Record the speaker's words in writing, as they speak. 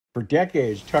For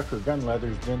decades, Tucker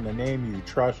Gunleather's been the name you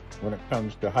trust when it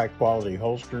comes to high-quality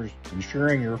holsters,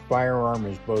 ensuring your firearm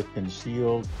is both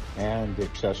concealed and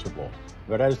accessible.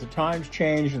 But as the times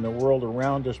change and the world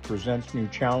around us presents new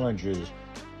challenges,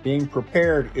 being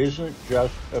prepared isn't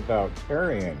just about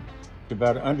carrying. It's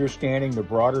about understanding the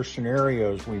broader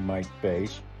scenarios we might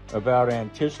face, about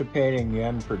anticipating the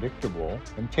unpredictable,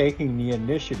 and taking the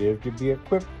initiative to be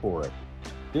equipped for it.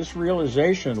 This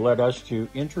realization led us to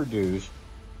introduce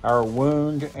our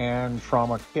wound and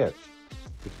trauma kits.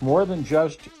 It's more than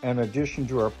just an addition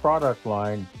to our product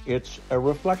line, it's a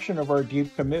reflection of our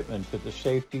deep commitment to the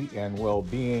safety and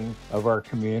well-being of our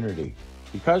community.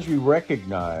 Because we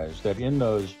recognize that in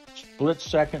those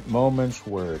split-second moments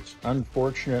where it's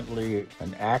unfortunately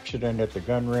an accident at the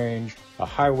gun range, a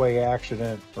highway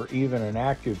accident, or even an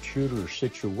active shooter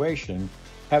situation,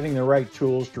 having the right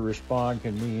tools to respond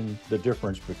can mean the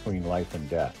difference between life and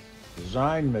death.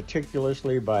 Designed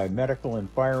meticulously by medical and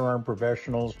firearm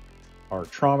professionals, our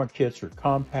trauma kits are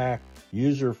compact,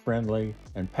 user-friendly,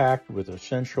 and packed with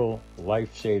essential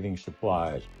life-saving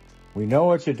supplies. We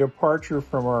know it's a departure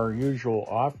from our usual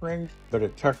offerings, but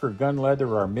at Tucker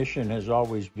Gunleather, our mission has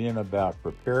always been about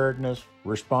preparedness,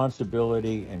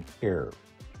 responsibility, and care.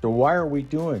 So why are we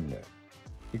doing this?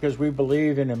 Because we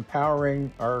believe in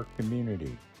empowering our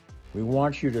community. We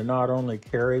want you to not only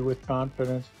carry with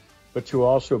confidence, but to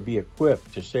also be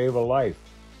equipped to save a life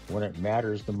when it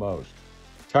matters the most.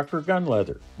 Tucker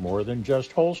Gunleather, more than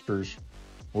just holsters,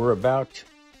 we're about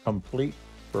complete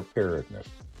preparedness.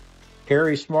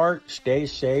 Carry smart, stay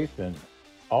safe, and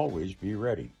always be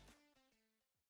ready.